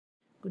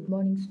Good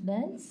morning,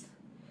 students.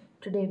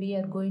 Today we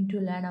are going to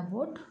learn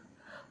about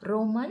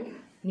Roman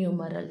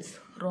numerals.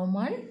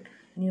 Roman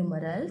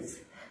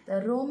numerals.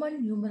 The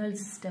Roman numeral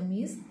system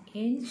is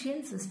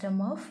ancient system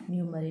of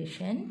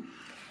numeration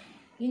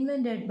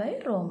invented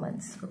by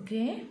Romans.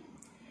 Okay.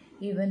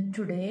 Even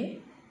today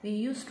we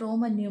use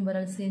Roman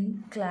numerals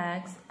in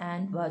clocks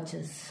and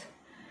watches.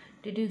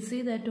 Did you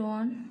see that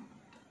one?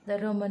 The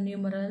Roman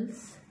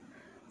numerals.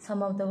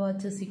 Some of the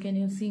watches you can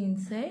use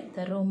inside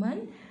the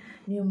Roman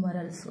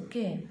numerals.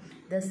 Okay,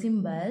 the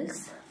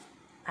symbols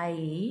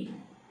I,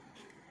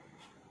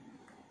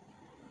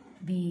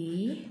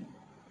 B,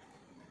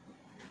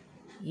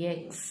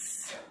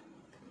 X,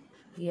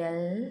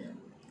 L,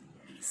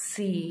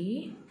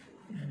 C,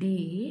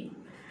 D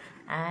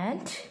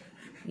and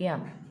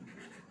M.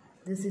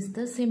 This is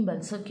the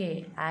symbols.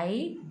 Okay,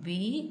 I,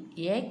 B,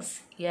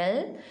 X,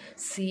 L,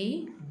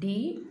 C,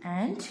 D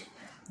and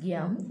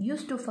M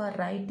used to for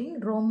writing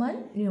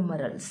Roman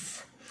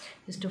numerals.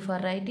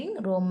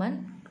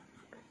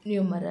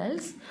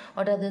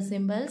 What are the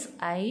symbols?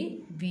 I,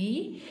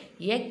 B,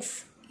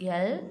 X,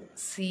 L,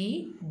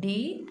 C,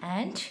 D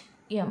and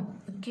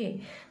M.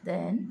 Okay.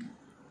 Then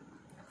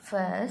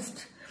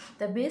first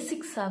the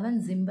basic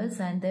 7 symbols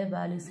and their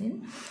values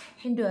in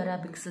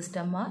Hindu-Arabic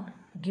system are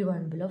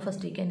given below.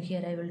 First you can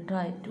hear, I will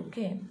try it.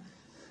 Okay.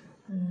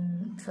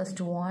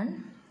 First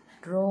one,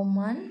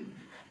 Roman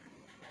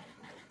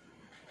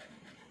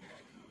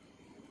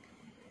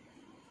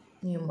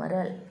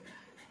numeral.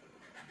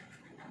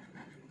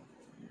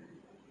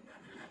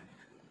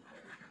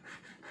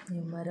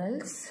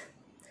 Numerals.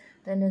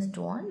 The next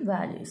one,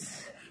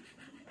 values.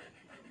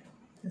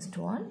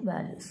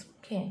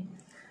 Okay.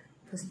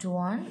 First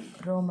one,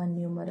 Roman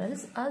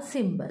numerals are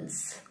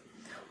symbols.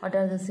 What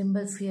are the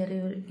symbols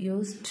here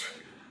used?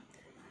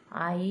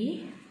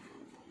 I.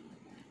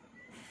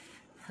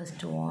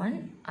 First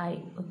one,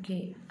 I.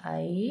 Okay.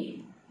 I,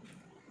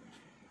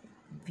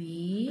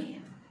 B,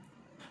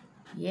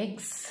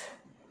 X,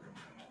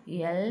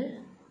 L,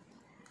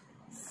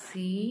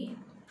 C,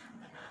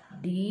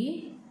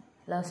 D.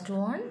 Last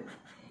one,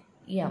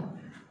 M.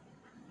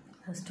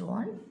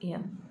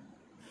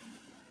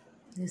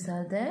 These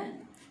are the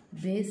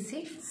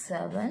basic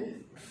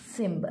 7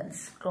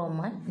 symbols,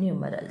 Roman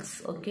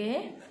numerals.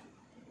 Okay.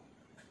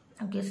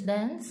 Okay,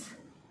 students.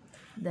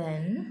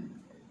 Then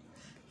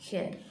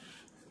here,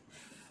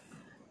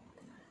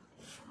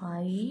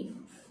 I,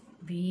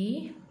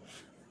 B,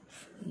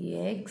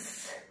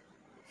 X,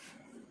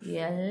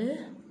 L,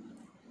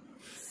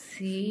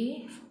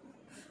 C,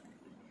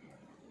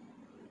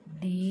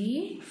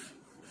 D,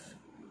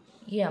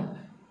 M.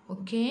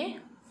 Okay.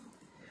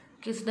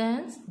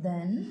 Students,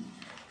 then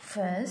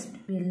first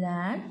we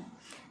learn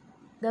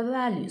the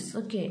values.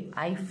 Okay.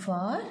 I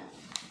for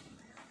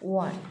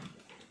 1.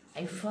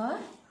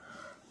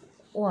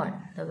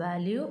 The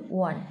value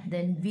 1.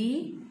 Then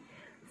V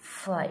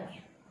 5.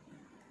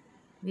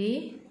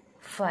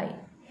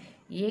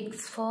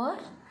 X for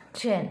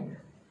 10.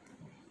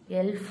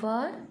 L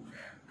for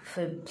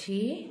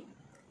 50.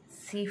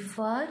 C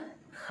for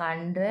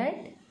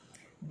 100.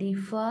 D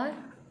for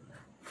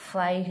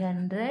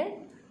 500.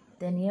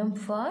 Then M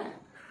for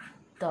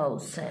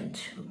 1000.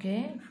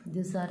 Okay,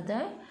 these are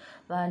the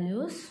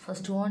values.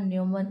 First one,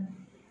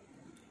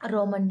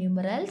 Roman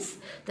numerals,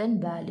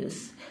 then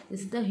values.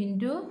 This is the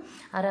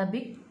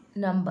Hindu-Arabic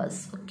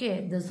numbers.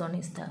 Okay, this one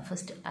is the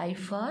first. I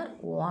for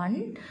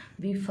 1,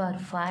 B for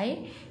 5,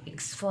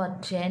 X for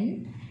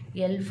 10,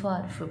 L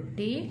for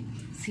 50,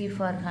 C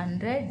for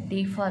 100,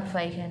 D for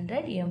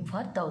 500, M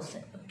for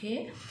 1000.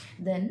 Okay,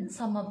 then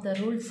some of the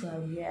rules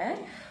are here.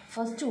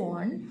 First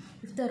one,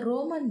 if the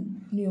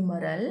Roman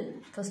numeral,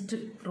 first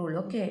rule,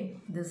 okay,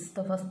 this is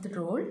the first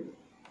rule.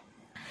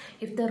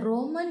 If the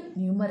Roman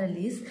numeral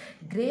is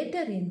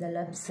greater in the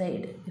left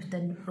side, if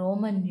the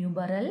Roman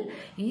numeral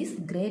is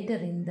greater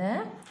in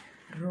the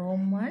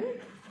Roman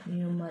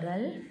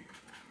numerals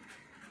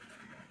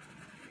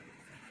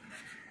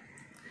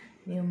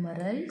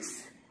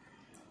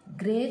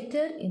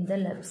greater in the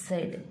left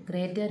side,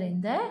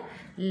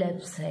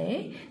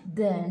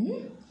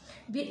 then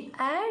we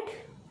add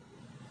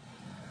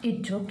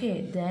it.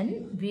 Okay,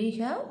 then we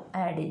have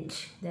added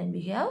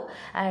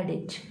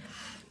it.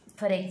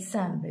 For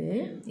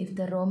example, if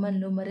the Roman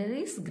numeral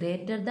is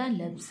greater than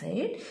left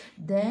side,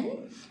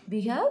 then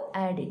we have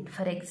added.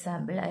 For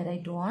example, I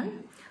write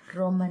one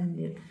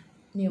Roman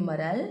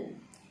numeral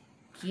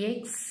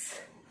XI.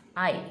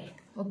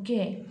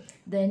 Okay,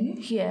 then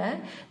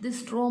here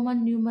this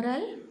Roman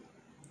numeral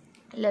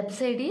left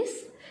side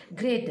is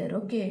greater.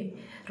 Okay,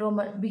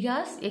 Roman,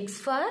 because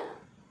X for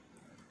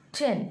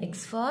 10,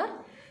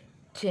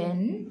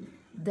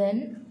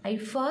 then I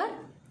for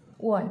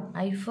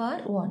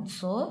 1.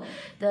 So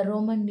the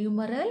Roman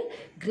numeral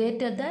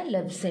greater than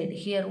left side.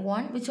 Here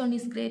 1, which one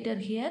is greater?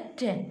 Here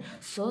 10.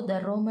 So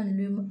the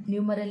Roman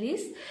numeral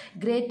is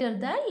greater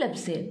than left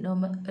side.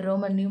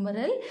 Roman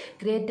numeral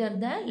greater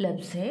than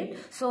left side.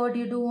 So what do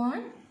you do?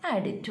 One,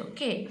 add it.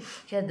 Okay,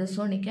 here this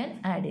one you can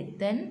add it.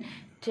 Then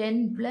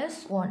 10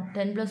 plus 1.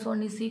 10 plus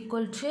 1 is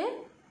equal to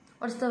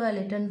What's the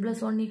value? 10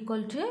 plus 1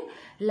 equal to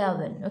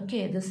 11.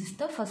 Okay, this is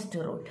the first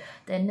rule.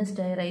 Then next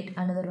I write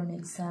another one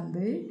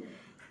example.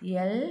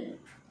 L,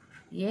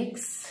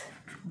 X,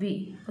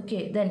 B.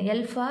 Okay, then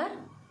L for,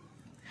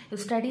 you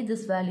study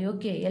this value.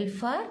 Okay, L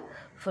for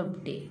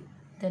 50.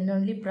 Then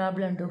only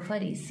problem 2 for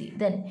easy.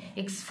 Then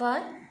X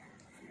for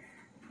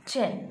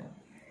 10.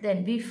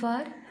 Then B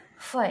for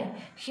 5.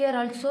 Here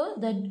also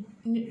the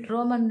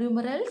Roman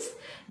numerals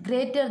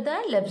greater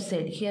than left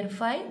side. Here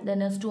 5, then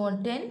next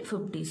one 10,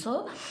 50.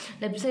 So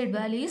left side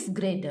value is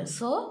greater.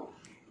 So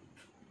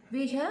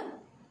we have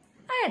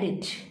add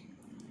it.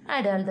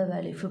 Add all the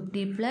value.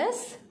 50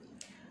 plus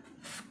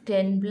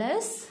 10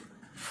 plus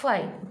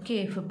 5.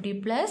 Okay,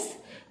 50 plus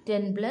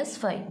 10 plus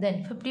 5.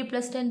 Then 50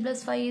 plus 10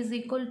 plus 5 is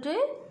equal to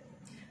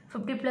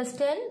 50 plus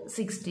 10,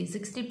 60.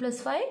 60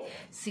 plus 5,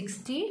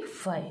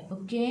 65.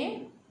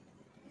 Okay.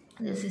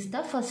 This is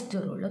the first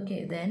rule.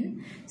 Okay,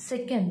 then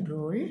second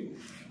rule.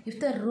 If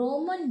the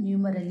Roman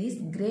numeral is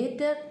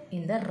greater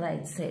in the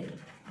right side.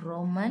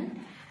 Roman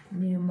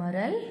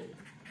numeral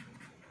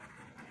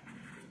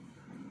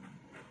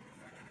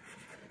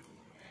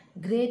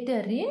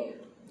greater in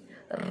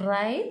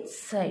right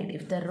side.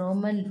 If the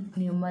Roman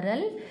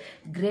numeral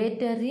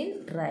greater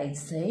in right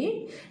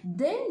side,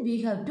 then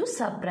we have to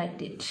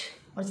subtract it.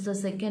 What's the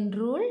second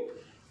rule?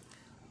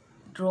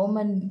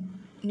 Roman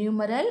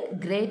numeral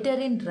greater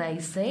in right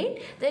side,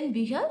 then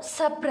we have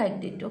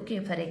subtract it.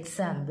 Okay, for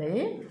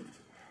example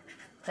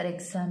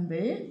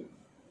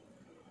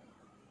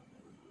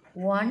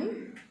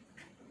 1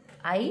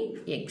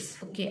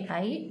 ix. Okay,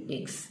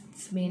 ix,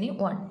 it's meaning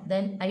 1.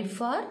 Then I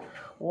for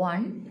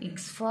 1,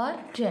 x for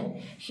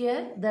 10.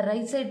 Here the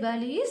right side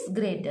value is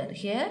greater.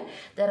 Here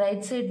the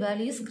right side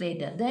value is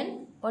greater.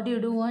 Then what do you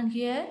do on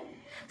here?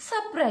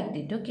 Subtract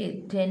it.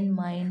 Okay, 10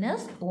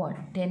 minus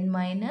 1. 10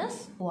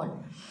 minus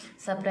 1.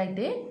 Subtract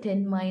it.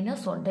 10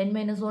 minus 1. 10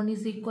 minus 1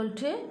 is equal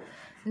to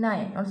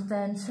 9. What's the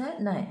answer?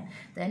 9.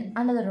 Then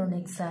another one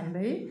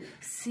example.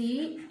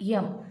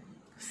 CM.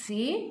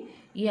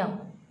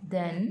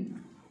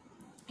 Then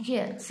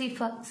here C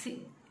for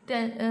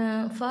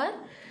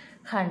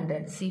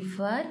 100. C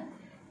for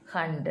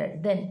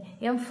 100. Then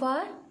M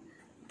for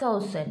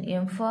 1000.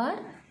 M for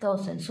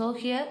 1000. So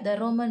here the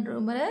Roman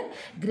numeral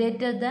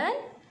greater than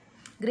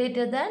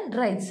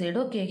right side.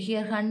 Okay,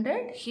 here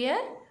 100, here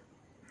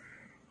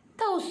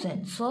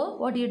 1000. So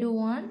what do you do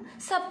on?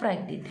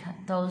 Subtract it.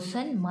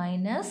 1000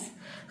 minus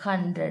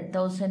 100.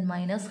 1000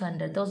 minus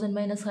 100. 1000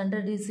 minus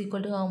 100 is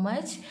equal to how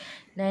much?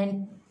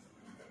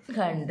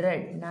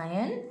 900.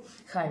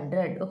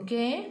 900.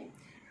 Okay,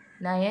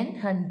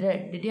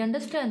 900. Did you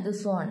understand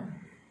this one?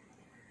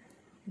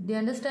 Did you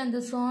understand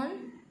this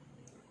one?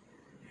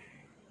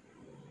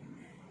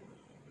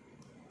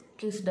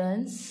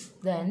 Students,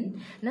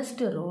 then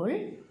next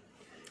rule.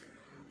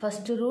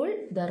 First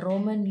rule, the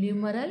Roman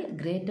numeral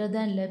greater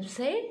than left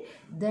side,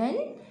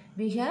 then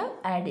we have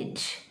add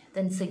it.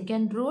 Then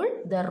second rule,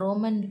 the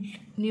Roman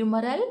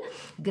numeral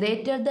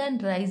greater than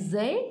right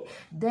side,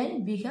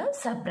 then we have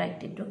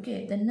subtract it.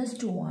 Okay, then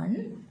next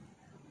one,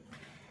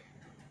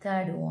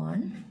 third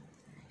one.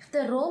 If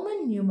the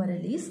Roman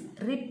numeral is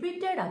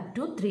repeated up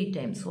to 3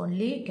 times,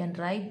 only you can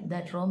write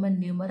that Roman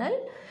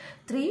numeral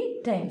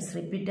 3 times,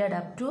 repeated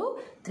up to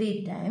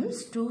 3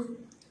 times to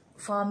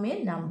form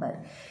a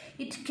number.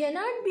 It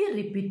cannot be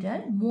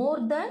repeated more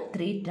than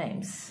 3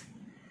 times.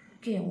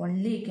 Okay,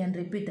 only you can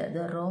repeat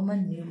the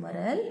Roman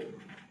numeral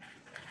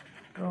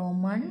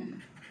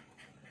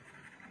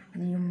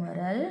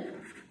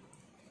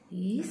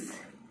is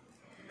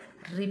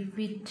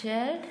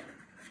repeated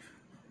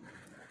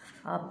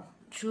up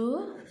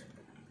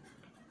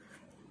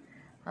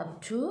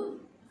to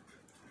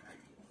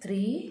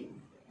 3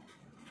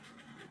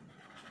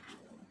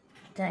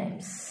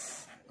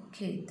 times.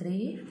 Okay,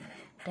 3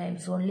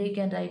 times. Only you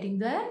can writing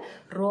the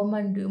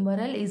Roman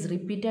numeral is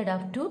repeated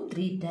up to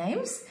 3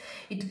 times.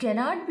 It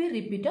cannot be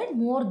repeated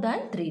more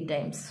than 3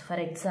 times. For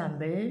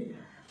example,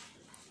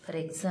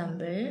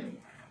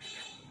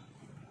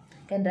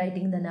 can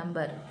writing the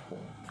number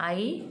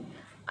I.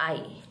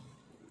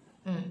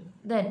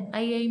 Then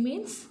I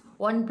means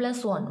 1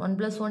 plus 1. 1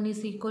 plus 1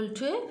 is equal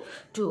to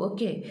 2.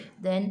 Okay.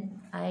 Then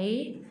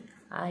I.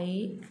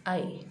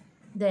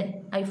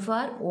 Then I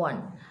for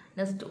 1.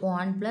 Next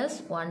 1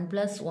 plus 1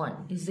 plus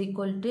 1 is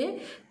equal to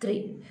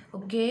 3.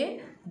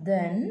 Okay.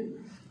 Then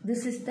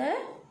this is the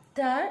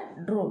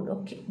third rule.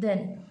 Okay.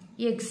 Then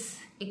x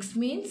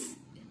means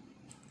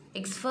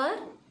x for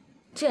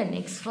 10.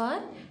 X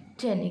for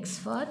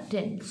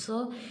 10.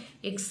 So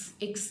x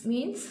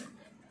means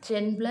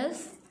 10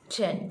 plus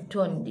 10,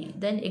 20.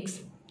 Then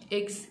x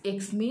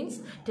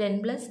means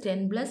 10 plus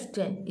 10 plus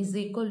 10 is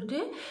equal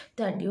to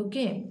 30.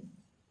 Okay.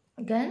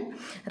 Then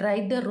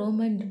write the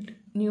Roman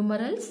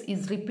numerals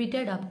is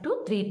repeated up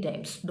to 3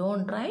 times.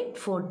 Don't write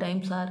 4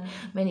 times or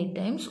many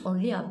times.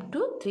 Only up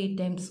to 3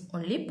 times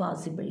only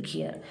possible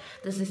here.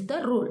 This is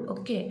the rule.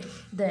 Okay.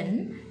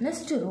 Then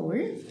next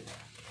rule,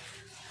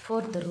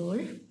 fourth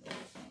rule.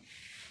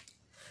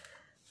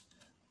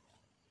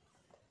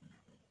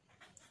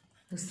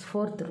 This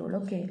fourth rule.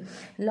 Okay,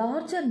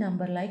 larger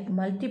number like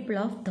multiple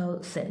of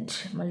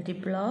 1000,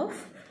 multiple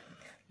of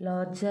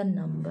larger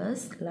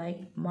numbers like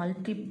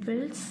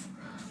multiples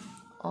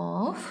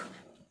of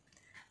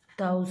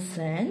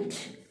 1000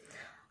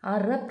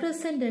 are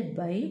represented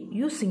by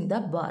using the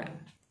bar.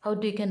 How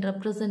do you can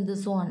represent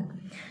this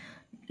one?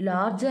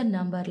 Larger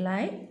number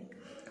like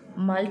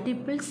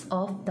multiples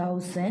of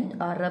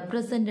 1000 are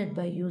represented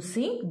by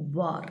using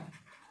bar.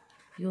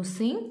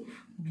 Using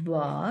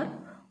bar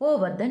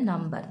over the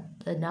number.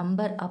 The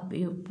number up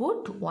you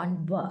put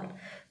one bar.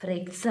 For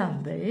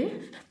example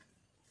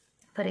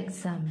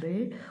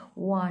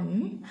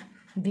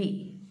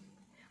 1V.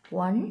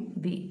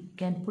 1V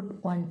can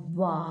put one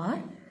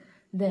bar.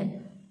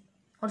 Then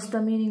what's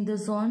the meaning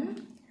this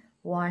one?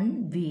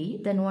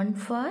 1V, then 1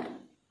 for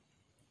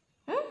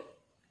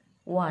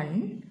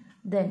 1,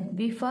 then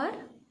V for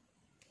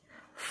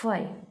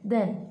 5.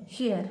 Then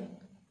here,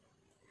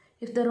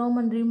 if the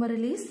Roman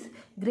numeral is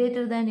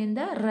greater than in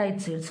the right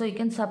side, so you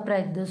can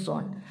subtract this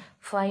one.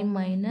 5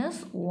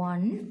 minus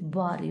 1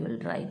 bar you will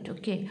write.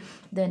 Okay.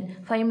 Then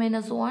 5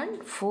 minus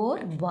 1,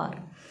 4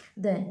 bar.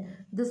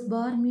 Then this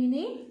bar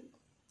meaning,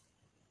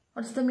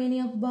 what's the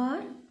meaning of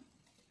bar?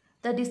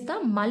 That is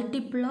the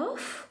multiple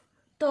of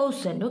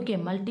 1000. Okay,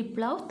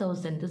 multiple of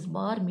 1000. This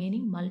bar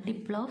meaning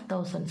multiple of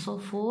 1000. So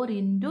 4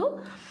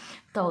 into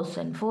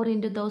 1000. 4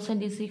 into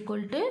 1000 is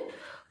equal to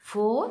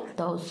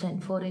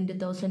 4000. 4 into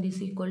 1000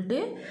 is equal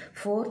to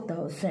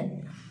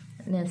 4000.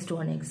 Next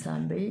one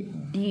example,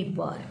 D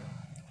bar.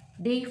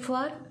 D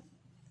for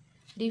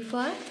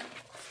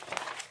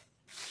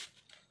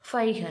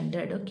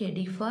 500. Okay,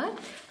 D for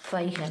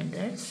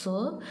 500.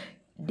 So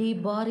D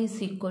bar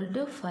is equal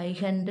to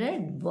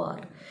 500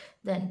 bar.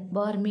 Then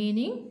bar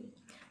meaning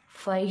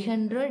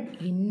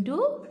 500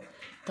 into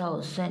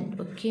 1000.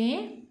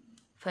 Okay,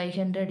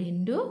 500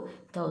 into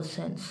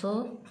 1000.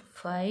 So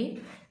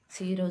 500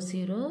 000.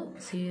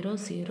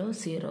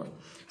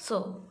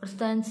 So what's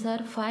the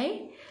answer? 5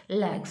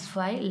 lakhs.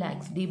 5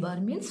 lakhs. D bar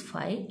means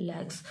 5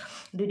 lakhs.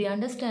 Did you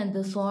understand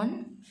this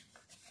one?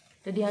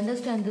 Did you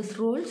understand these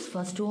rules?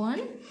 First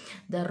one,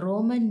 the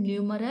Roman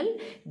numeral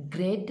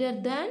greater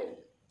than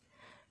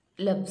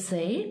left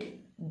side.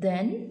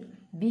 Then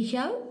we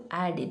have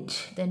added.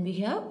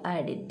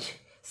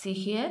 See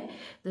here,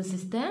 this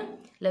is the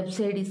left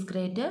side is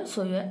greater,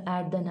 so you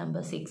add the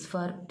number 6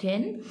 for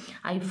 10,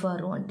 I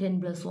for 1,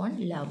 10 plus 1,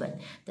 11.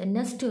 The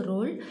next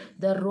rule,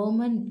 the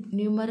Roman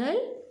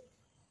numeral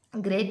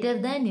greater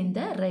than in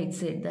the right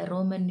side. The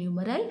Roman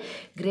numeral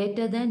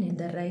greater than in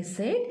the right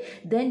side.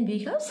 Then we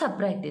have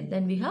subtracted.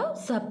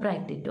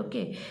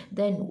 Okay.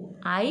 Then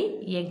I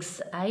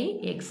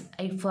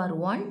for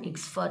 1,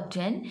 X for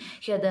 10.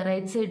 Here the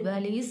right side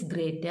value is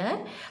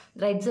greater.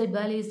 Then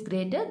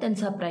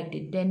subtract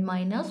it. 10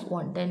 minus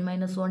 1. 10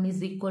 minus 1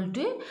 is equal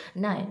to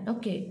 9.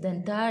 Okay.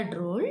 Then third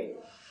rule,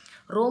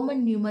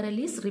 Roman numeral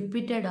is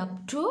repeated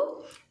up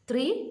to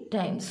 3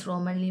 times.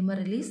 Roman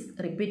numeral is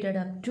repeated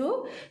up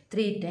to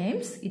 3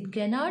 times. It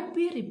cannot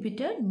be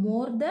repeated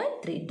more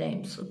than 3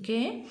 times.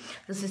 Okay.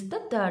 This is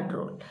the third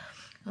rule.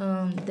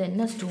 Then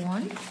next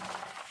one,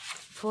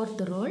 fourth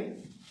rule.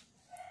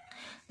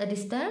 That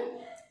is the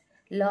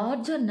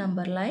larger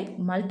number like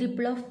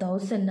multiple of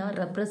 1000 are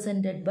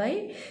represented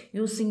by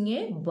using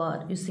a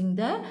bar. Using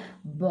the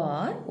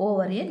bar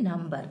over a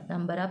number.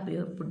 Number up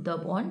you put the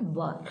one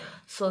bar.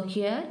 So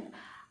here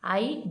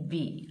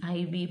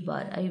IV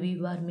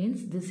bar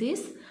means this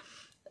is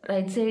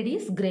right side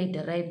is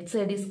greater,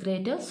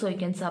 so you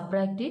can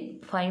subtract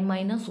it. 5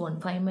 minus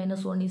 1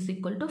 is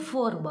equal to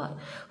 4 bar.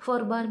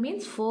 4 bar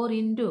means 4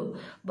 into,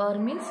 bar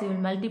means you will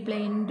multiply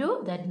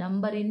into that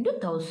number into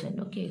 1000.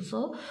 Okay,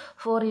 so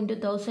 4 into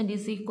 1000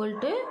 is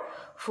equal to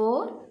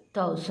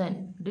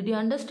 4000. Did you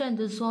understand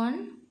this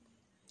one?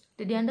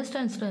 Did you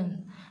understand,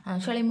 student?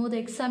 Shall I move the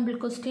example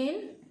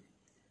question?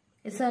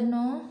 Yes or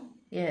no?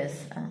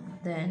 Yes.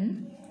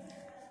 Then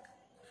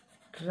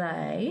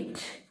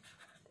write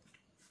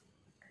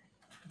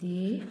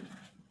the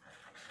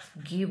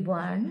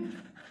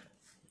given,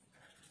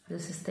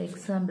 this is the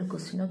example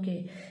question.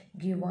 Okay,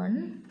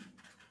 given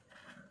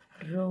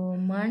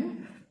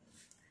Roman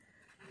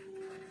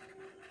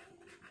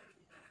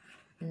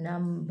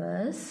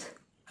numbers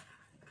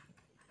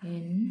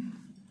in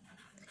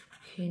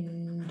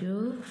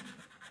Hindu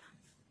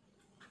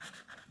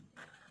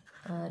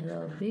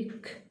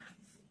Arabic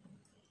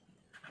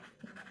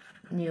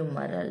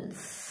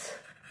numerals.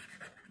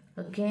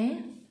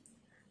 Okay,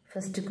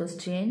 first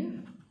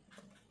question,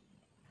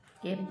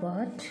 A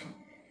part,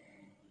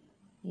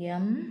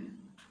 M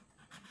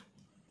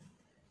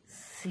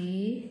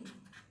C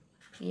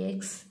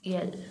X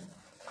L.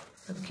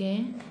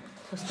 Okay,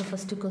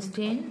 first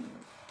question,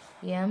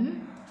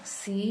 M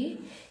C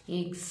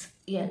X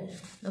L.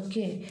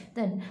 Okay,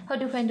 then how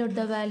to find out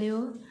the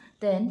value?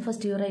 Then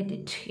first you write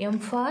it. M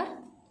for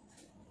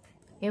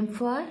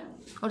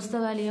what's the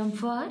value?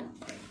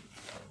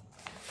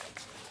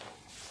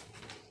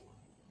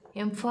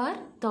 M for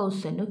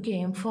 1000.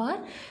 Okay, M for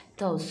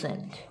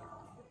 1000.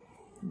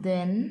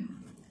 Then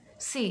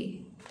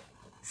C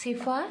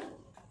for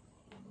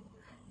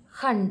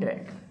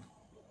 100.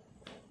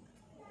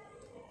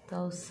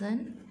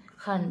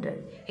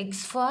 100.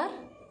 X for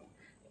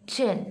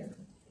 10.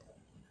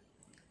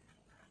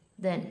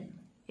 Then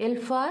L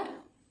for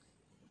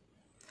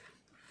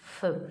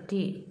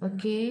 50.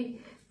 Okay.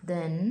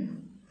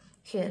 Then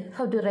here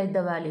how to write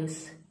the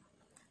values?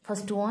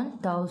 First one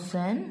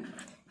 1000.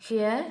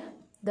 Here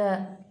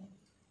the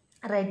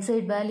right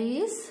side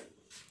value is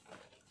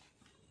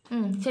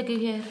check it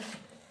here.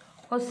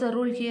 What's the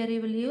rule here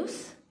you will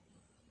use?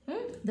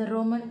 The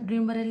Roman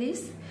numeral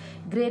is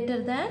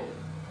greater than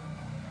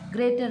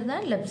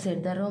left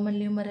side. The Roman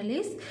numeral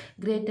is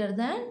greater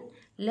than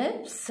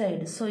left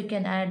side. So you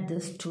can add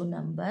these two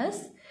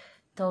numbers.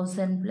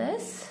 1000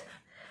 plus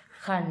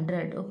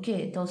 100.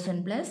 Okay,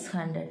 1000 plus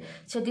 100.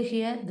 Check it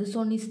here. This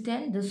one is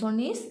 10. This one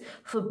is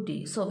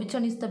 50. So which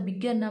one is the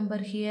bigger number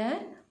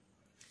here?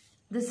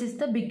 This is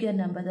the bigger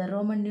number. The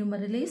Roman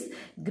numeral is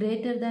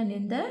greater than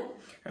in the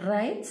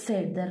right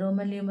side. The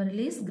Roman numeral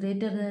is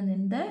greater than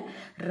in the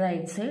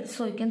right side.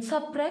 So you can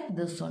subtract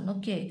this one.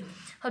 Okay.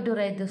 How to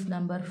write this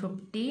number?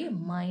 50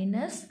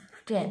 minus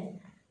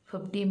 10.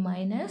 50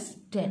 minus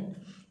 10.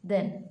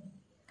 Then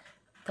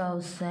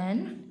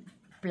 1000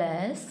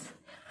 plus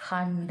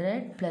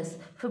 100 plus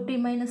 50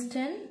 minus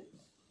 10.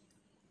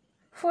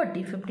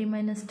 40. 50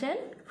 minus 10.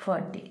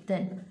 40.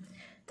 Then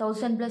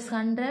 1000 plus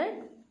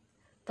 100.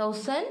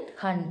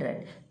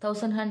 1100.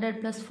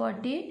 1100 plus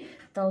 40.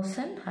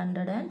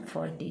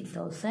 1140.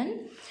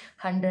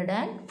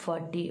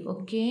 1140.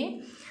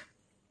 Okay.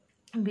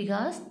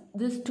 Because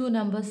these two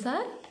numbers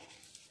are,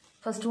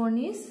 first one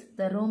is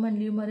the Roman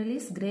numeral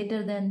is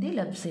greater than the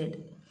left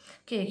side.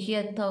 Okay.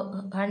 Here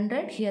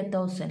 100. Here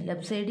 1000.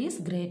 Left side is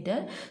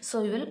greater.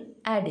 So you will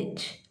add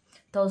it.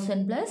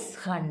 1000 plus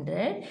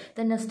 100.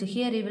 Then next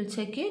here you will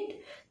check it.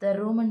 The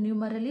Roman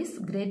numeral is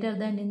greater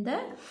than in the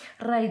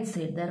right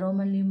side. The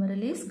Roman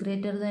numeral is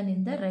greater than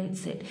in the right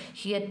side.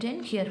 Here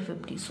 10, here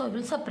 50. So I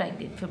will subtract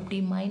it.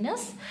 50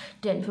 minus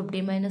 10.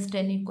 50 minus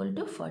 10 equal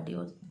to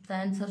 40. The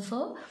answer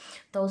so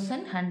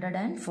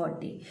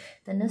 1140.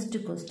 The next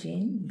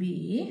question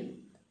B.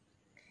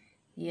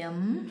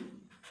 M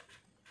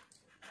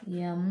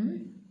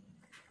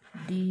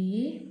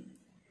D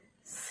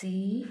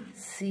C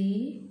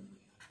C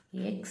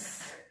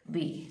X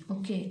B.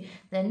 Okay,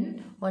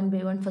 then one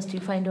by one first you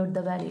find out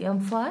the value. M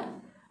for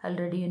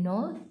already you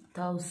know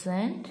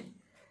 1000.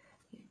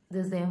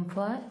 This is M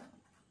for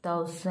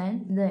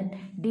 1000. Then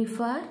D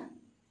for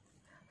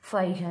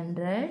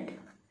 500.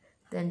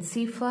 Then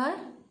C for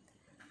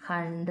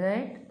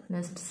 100.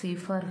 Next C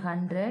for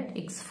 100.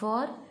 X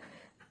for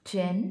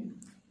 10.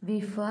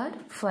 V for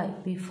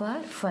 5. V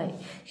for 5.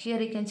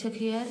 Here you can check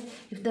here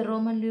if the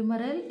Roman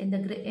numeral in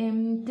the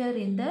enter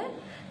in the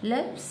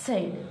left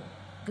side.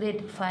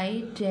 Great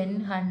 5,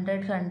 10,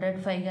 100,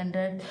 100,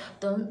 500,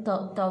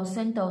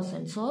 1000,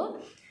 1000. So,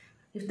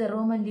 if the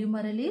Roman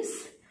numeral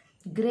is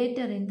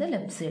greater in the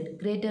left side,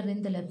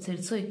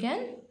 so you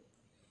can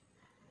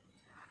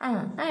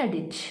add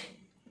it.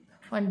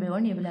 One by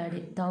one you will add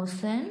it.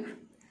 1000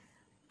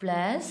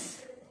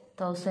 plus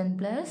 1000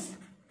 plus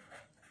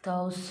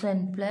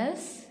 1000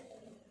 plus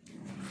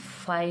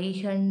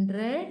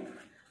 500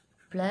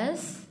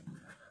 plus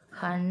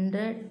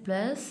 100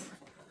 plus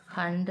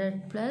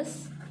 100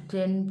 plus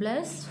 10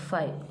 plus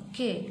 5.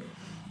 Okay.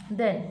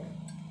 Then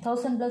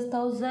 1000 plus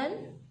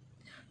 1000,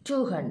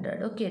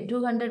 200. Okay.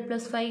 200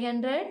 plus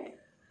 500,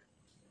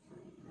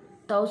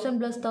 1000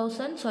 plus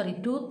 1000, sorry,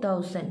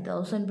 2000.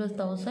 1000 plus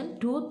 1000,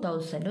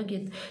 2000.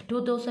 Okay.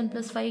 2000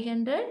 plus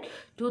 500,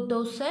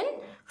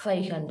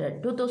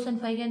 2500.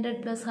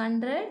 2500 plus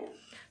 100,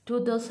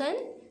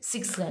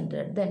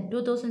 2600. Then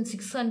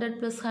 2600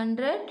 plus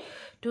 100,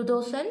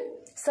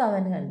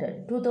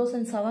 2700.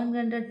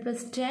 2700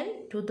 plus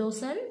 10,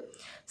 2710.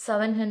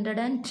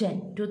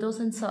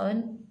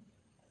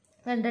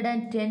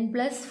 2710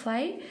 plus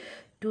 5,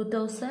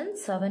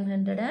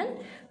 2715.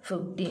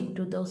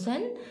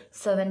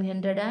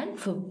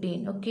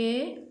 2715.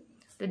 Okay.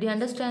 Did you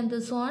understand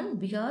this one?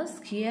 Because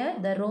here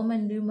the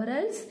Roman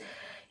numerals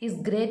is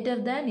greater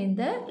than in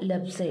the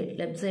left side.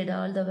 Left side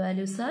all the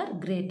values are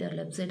greater.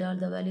 Left side all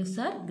the values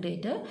are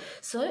greater.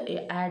 So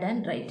you add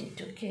and write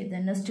it. Okay. The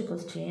next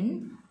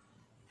question.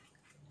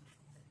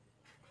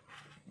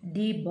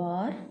 D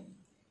bar,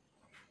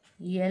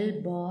 L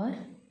bar,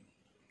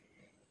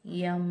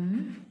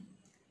 M,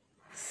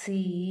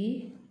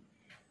 C,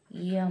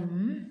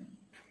 M,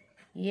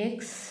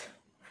 X,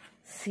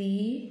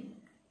 C,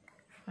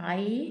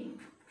 I,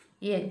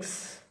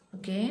 X.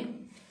 Okay.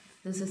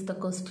 This is the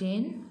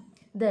question.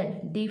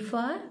 Then D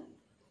for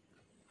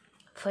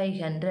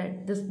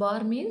 500. This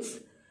bar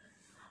means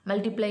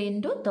multiply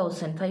into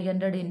 1000.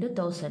 500 into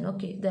 1000.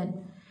 Okay.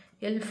 Then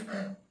L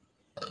for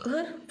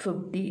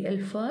 50. L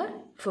for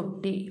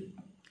 50.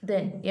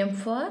 Then M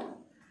for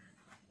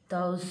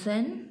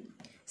 1000.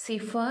 C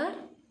for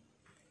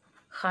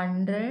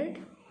 100.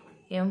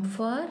 M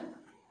for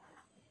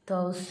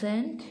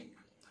 1000.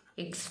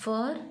 X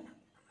for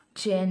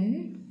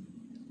 10.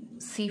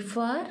 C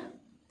for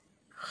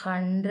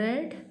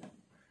 100.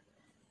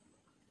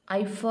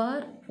 I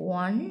for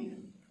 1.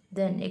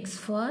 then x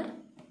for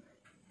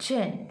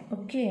 10.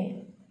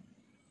 Okay.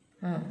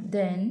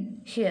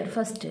 Then here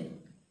first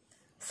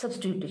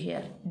substitute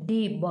here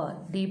d bar.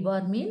 D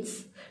bar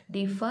means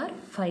d for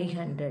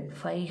 500.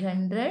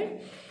 500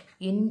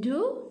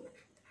 into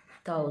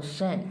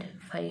 1000.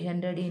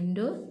 500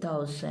 into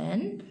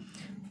 1000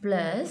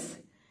 plus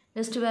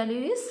next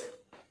value is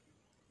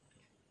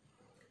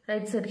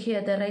right side.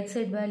 Here the right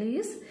side value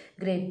is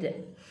greater.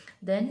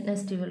 Then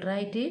next you will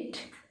write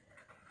it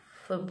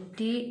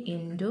 50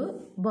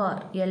 into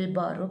bar, L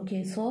bar.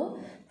 Okay, so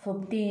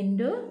 50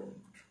 into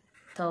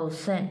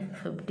 1000.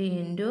 50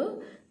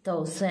 into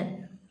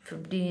 1000.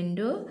 50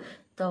 into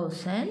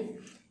 1000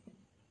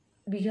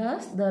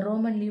 because the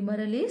Roman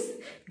numeral is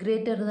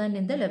greater than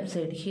in the left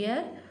side.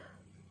 Here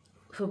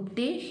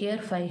 50, here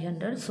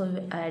 500, so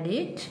you add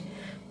it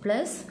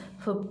plus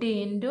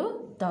 50 into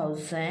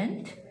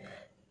 1000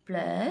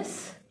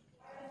 plus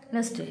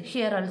next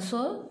here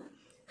also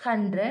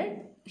 100,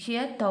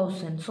 here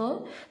 1000,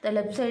 so the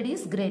left side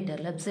is greater.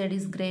 Left side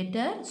is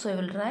greater, so you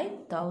will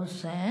write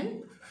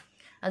 1000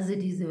 as it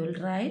is. You will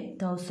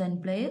write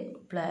 1000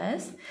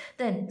 plus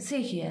then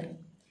see here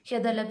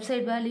the left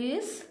side value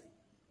is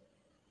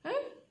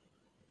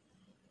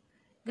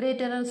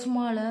greater or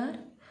smaller?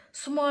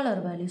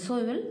 Smaller value, so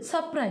we will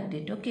subtract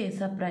it. Okay,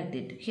 subtract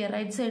it. Here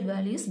right side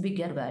value is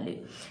bigger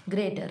value,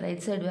 greater.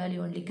 Right side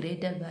value only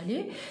greater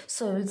value,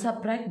 so we will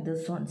subtract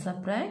this one.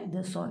 Subtract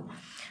this one.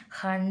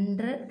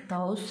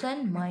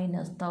 100,000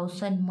 minus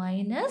 1000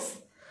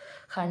 minus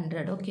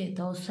 100. Okay,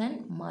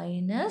 1000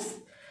 minus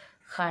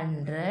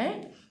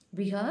 100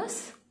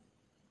 because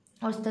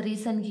what's the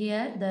reason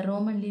here? The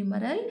Roman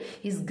numeral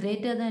is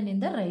greater than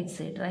in the right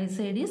side. Right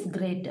side is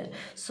greater.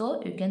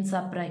 So you can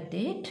subtract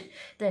it.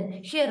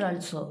 Then here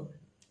also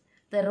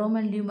the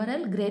Roman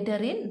numeral greater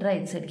in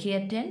right side.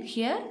 Here 10,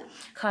 here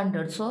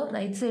 100. So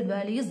right side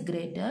value is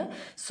greater.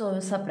 So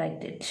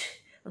subtract it.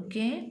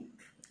 Okay.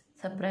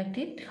 Subtract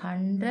it.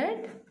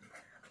 100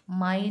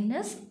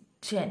 minus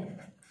 10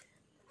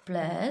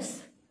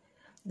 plus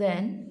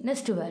then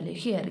next value.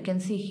 Here you can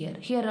see here.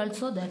 Here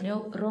also the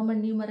Roman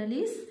numeral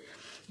is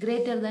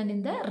greater than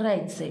in the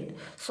right side.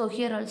 So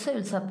here also we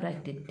will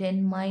subtract it.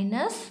 10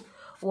 minus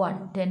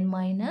 1. 10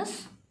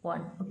 minus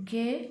 1.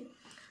 Okay.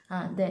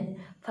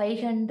 Then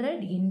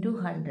 500 into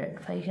 100.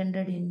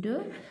 500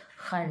 into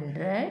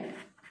 100.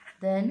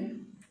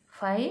 Then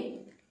 5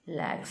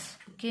 lakhs.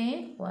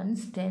 Okay.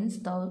 Once 10,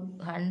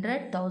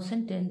 100,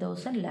 1000,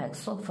 10,000 lakhs.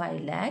 So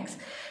 5 lakhs.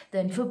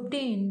 Then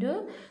 50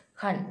 into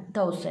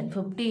 1000.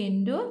 50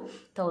 into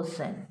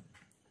 1000.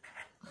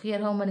 Here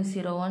how many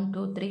 0? 1,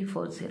 2, 3,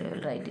 4, 0. I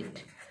will write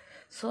it.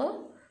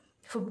 So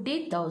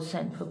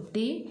 50,000.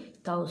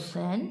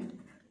 50,000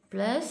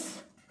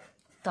 plus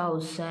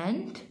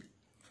 1000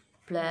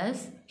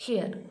 plus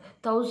here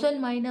 1000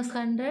 minus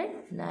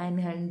 100,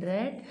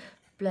 900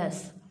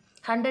 plus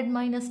 100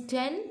 minus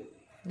 10,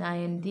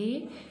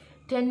 90,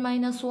 10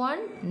 minus 1,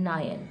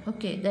 9.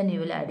 Okay, then you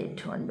will add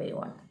it one by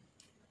one.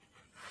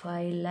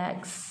 5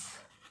 lakhs.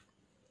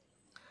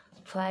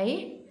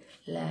 5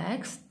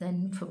 lakhs,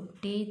 then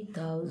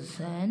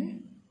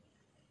 50,000.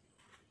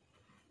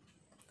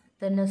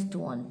 The next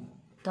one,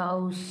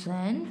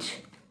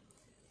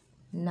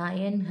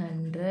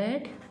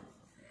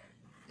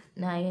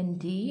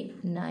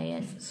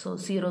 1,999. So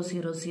 0,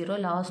 0, 0,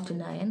 last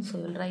 9. So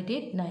you will write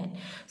it 9.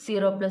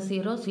 0 plus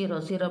 0, 0,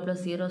 0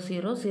 plus 0,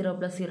 0, 0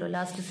 plus 0,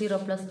 last 0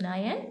 plus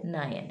 9,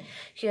 9.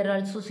 Here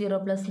also 0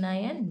 plus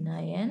 9,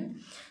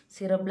 9.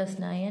 0 plus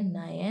 9,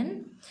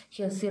 9.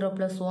 Here 0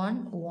 plus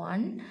 1,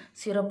 1.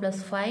 0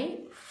 plus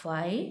 5,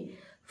 5,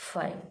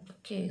 5.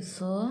 Okay,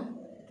 so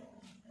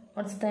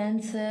what's the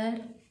answer?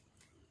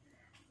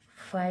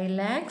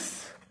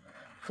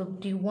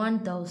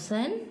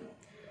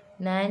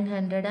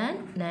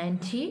 5,51,999.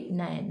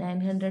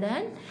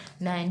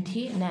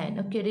 999.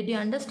 Okay, did you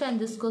understand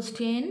this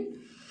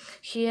question?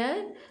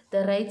 Here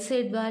the right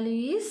side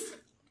value is,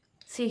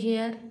 see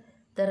here,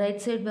 the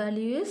right side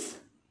value is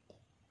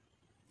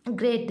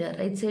greater.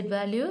 Right side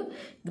value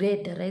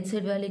greater. Right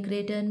side value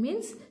greater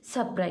means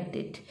subtract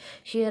it.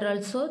 Here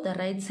also the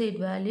right side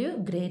value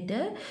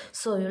greater,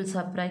 so you will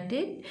subtract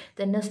it.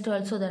 Then next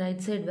also the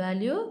right side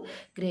value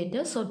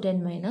greater, so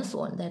 10 minus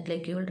 1. That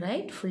like you will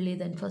write fully.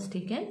 Then first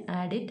you can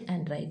add it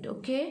and write.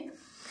 Okay.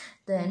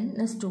 Then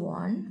next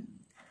one,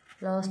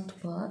 last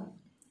part,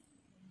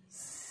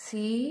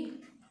 C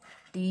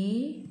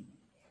D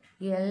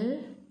L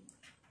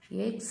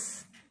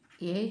X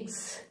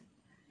X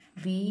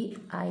V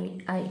I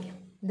I.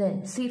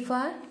 Then C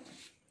for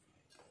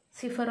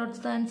what's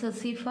the answer?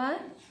 C for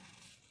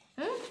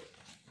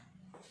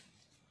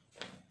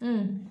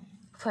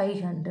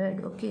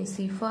 500. Okay,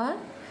 C for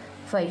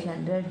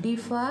 500. D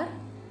for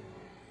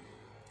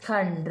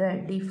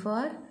 100. D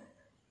for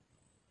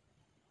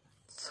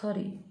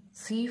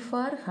C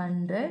for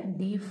 100.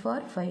 D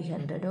for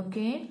 500.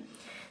 Okay,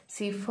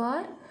 C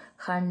for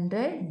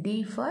 100.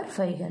 D for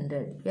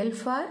 500. L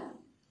for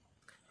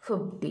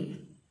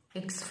 50.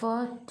 X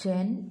for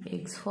 10,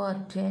 X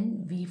for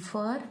 10, V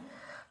for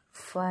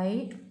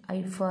 5,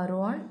 I for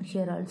 1,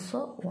 here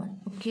also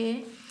 1.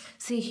 Okay.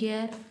 See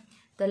here,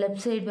 the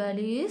left side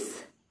value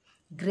is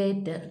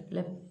greater.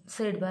 Left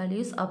side value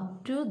is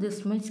up to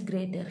this much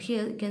greater.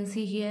 Here you can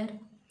see here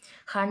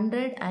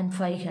 100 and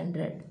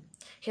 500.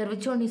 Here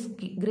which one is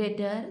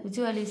greater? Which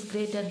value is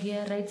greater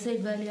here? Right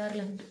side value or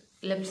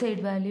left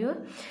side value?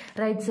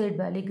 Right side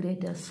value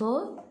greater.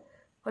 So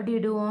what do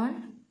you do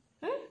on?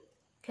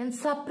 Can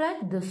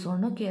subtract this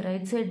one. Okay,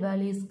 right side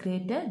value is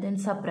greater, then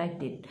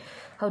subtract it.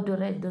 How to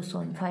write this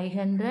one?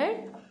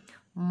 500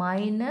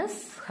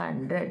 minus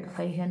 100.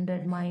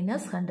 500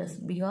 minus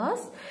 100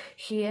 because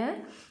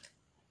here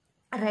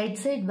right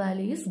side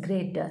value is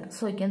greater.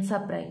 So you can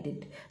subtract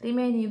it.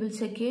 Remaining you will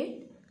check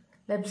it.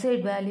 Left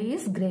side value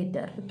is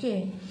greater.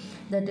 Okay,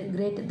 that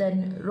greater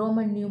than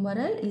Roman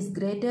numeral is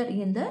greater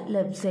in the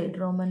left side.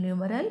 Roman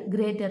numeral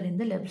greater in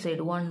the left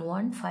side. 1,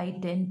 1,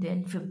 5, 10,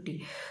 10,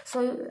 50.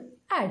 So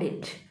add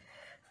it.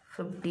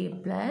 50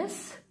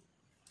 plus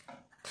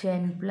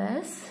 10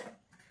 plus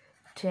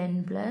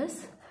 10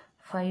 plus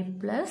 5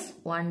 plus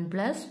 1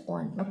 plus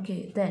 1.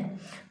 Okay, then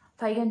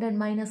 500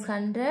 minus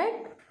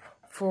 100,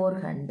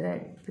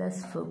 400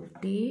 plus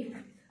 50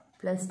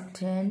 plus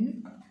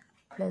 10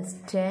 plus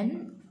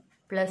 10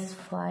 plus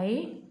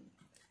 5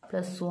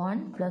 plus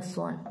 1 plus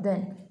 1.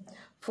 Then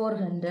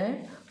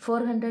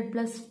 400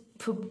 plus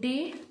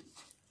 50,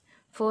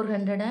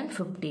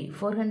 450.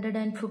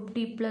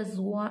 450 plus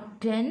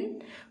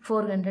 10,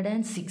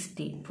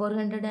 460.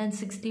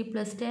 460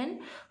 plus 10,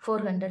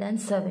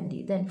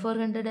 470. Then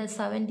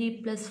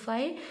 470 plus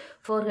 5,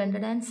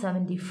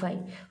 475.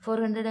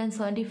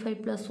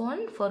 475 plus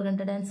 1,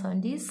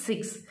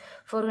 476.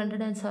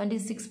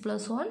 476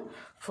 plus 1,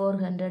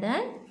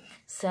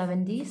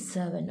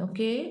 477.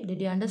 Okay,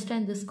 did you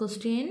understand this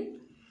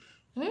question?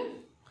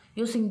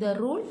 Using the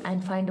rule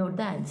and find out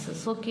the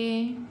answers.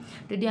 Okay,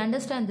 did you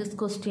understand this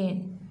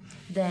question?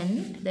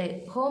 Then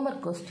the homework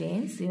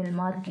questions, you will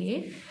mark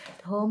it.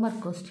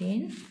 Homework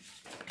question,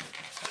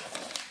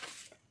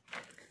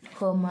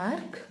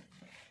 homework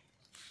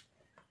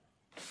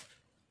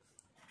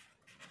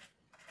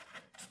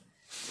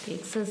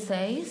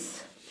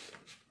exercise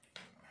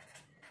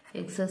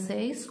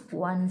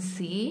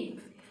 1C,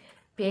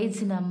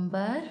 page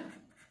number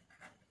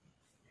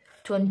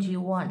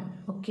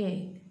 21.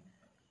 Okay,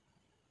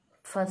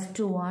 first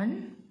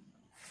one,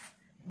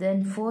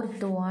 then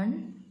fourth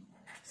one,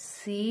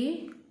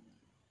 C,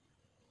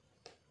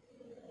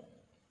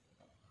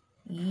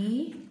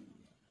 E,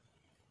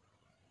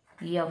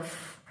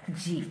 F,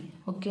 G.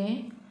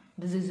 Okay,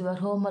 this is your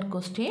homework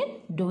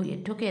question. Do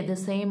it. Okay, the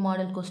same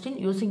model question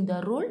using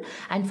the rule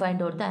and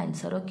find out the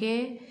answer.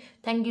 Okay,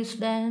 thank you,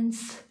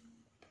 students.